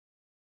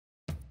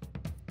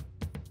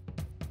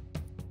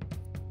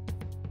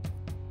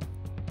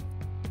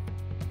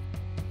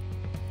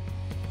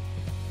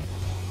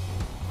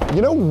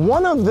You know,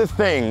 one of the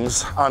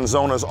things on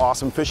ZOna's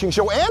Awesome Fishing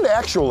Show, and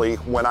actually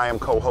when I am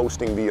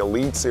co-hosting the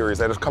Elite Series,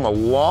 that has come a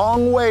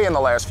long way in the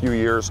last few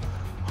years,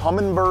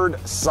 Humminbird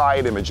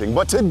side imaging.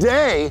 But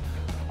today,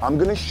 I'm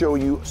gonna show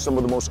you some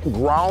of the most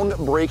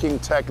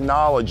groundbreaking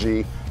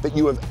technology that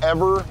you have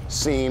ever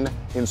seen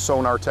in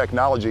sonar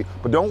technology.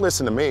 But don't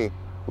listen to me,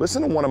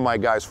 listen to one of my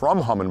guys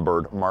from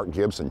Humminbird, Mark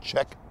Gibson.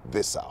 Check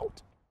this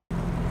out.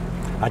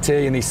 I tell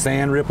you, in these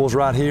sand ripples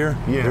right here,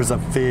 there's a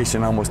fish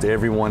in almost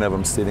every one of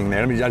them sitting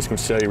there. I'm just gonna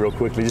show you real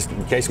quickly, just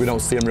in case we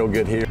don't see them real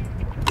good here.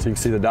 So you can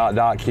see the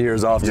dock here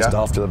is off, just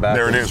off to the back.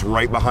 There it is,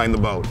 right behind the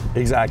boat.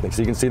 Exactly,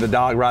 so you can see the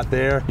dock right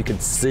there. You can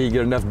see,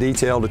 get enough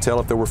detail to tell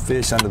if there were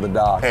fish under the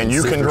dock. And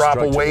you can drop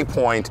a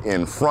waypoint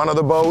in front of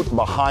the boat,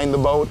 behind the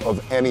boat,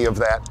 of any of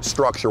that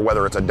structure,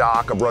 whether it's a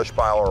dock, a brush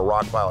pile, or a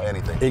rock pile,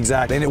 anything.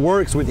 Exactly, and it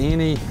works with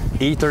any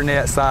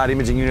Ethernet side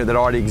imaging unit that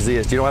already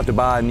exists. You don't have to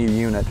buy a new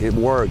unit, it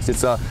works.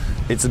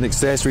 It's an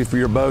accessory for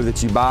your boat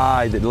that you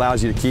buy that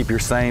allows you to keep your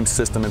same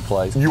system in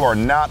place. You are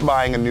not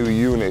buying a new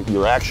unit,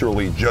 you're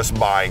actually just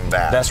buying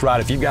that. That's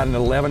right. If you've got an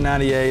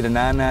 1198, a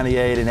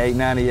 998, an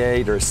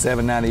 898, or a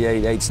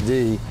 798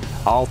 HD,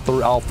 all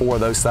four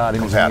of those side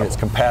imaging units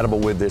compatible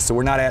with this. So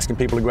we're not asking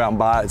people to go out and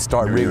buy it and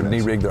start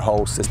re-rig their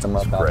whole system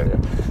up out there.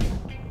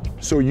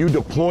 So you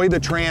deploy the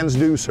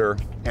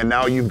transducer, and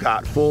now you've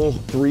got full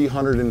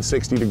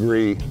 360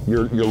 degree,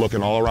 you're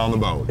looking all around the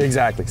boat.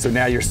 Exactly, so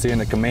now you're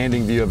seeing a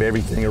commanding view of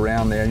everything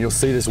around there, and you'll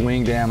see this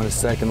wing dam in a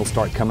second. It'll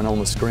start coming on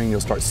the screen. You'll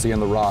start seeing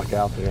the rock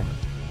out there.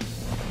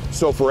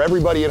 So for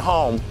everybody at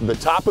home, the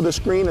top of the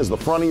screen is the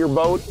front of your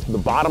boat, the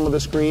bottom of the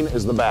screen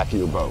is the back of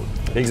your boat.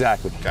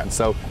 Exactly, and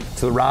so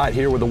to the right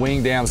here where the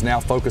wing dam is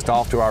now focused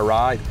off to our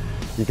right,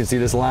 you can see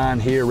this line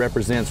here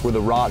represents where the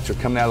rocks are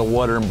coming out of the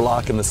water and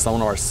blocking the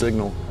sonar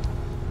signal.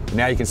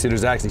 Now you can see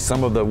there's actually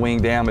some of the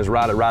wing dam is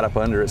right up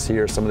under us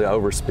here, some of the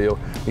overspill.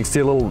 You can see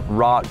a little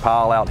rock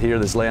pile out here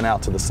that's laying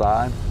out to the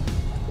side.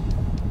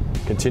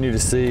 Continue to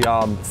see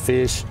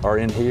fish are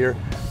in here.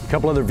 A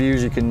couple other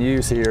views you can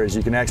use here is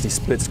you can actually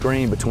split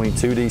screen between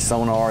 2D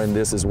sonar and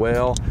this as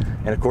well,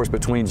 and of course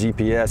between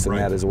GPS and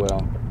that as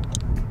well.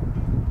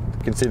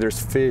 You can see there's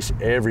fish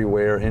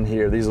everywhere in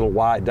here. These little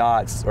white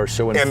dots are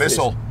showing fish.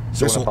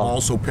 This will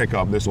also pick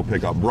up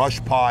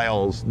brush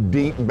piles,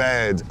 deep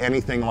beds,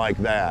 anything like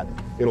that.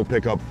 It'll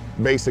pick up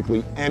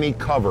basically any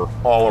cover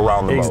all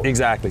around the boat.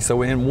 Exactly.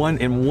 So in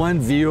one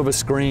view of a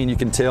screen, you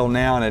can tell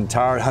now an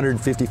entire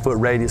 150-foot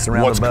radius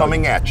around the boat. What's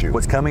coming at you.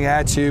 What's coming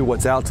at you,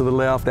 what's out to the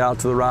left, out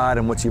to the right,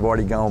 and what you've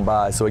already gone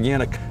by. So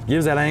again, it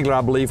gives that angler,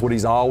 I believe, what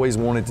he's always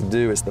wanted to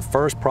do. It's the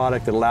first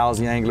product that allows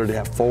the angler to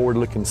have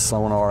forward-looking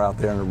sonar out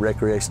there in a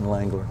recreational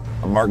angler.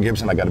 Mark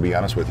Gibson, I got to be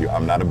honest with you,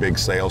 I'm not a big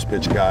sales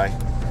pitch guy.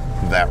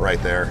 That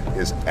right there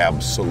is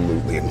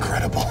absolutely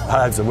incredible.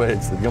 It's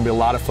going to be a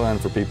lot of fun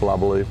for people, I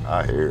believe.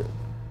 I hear it.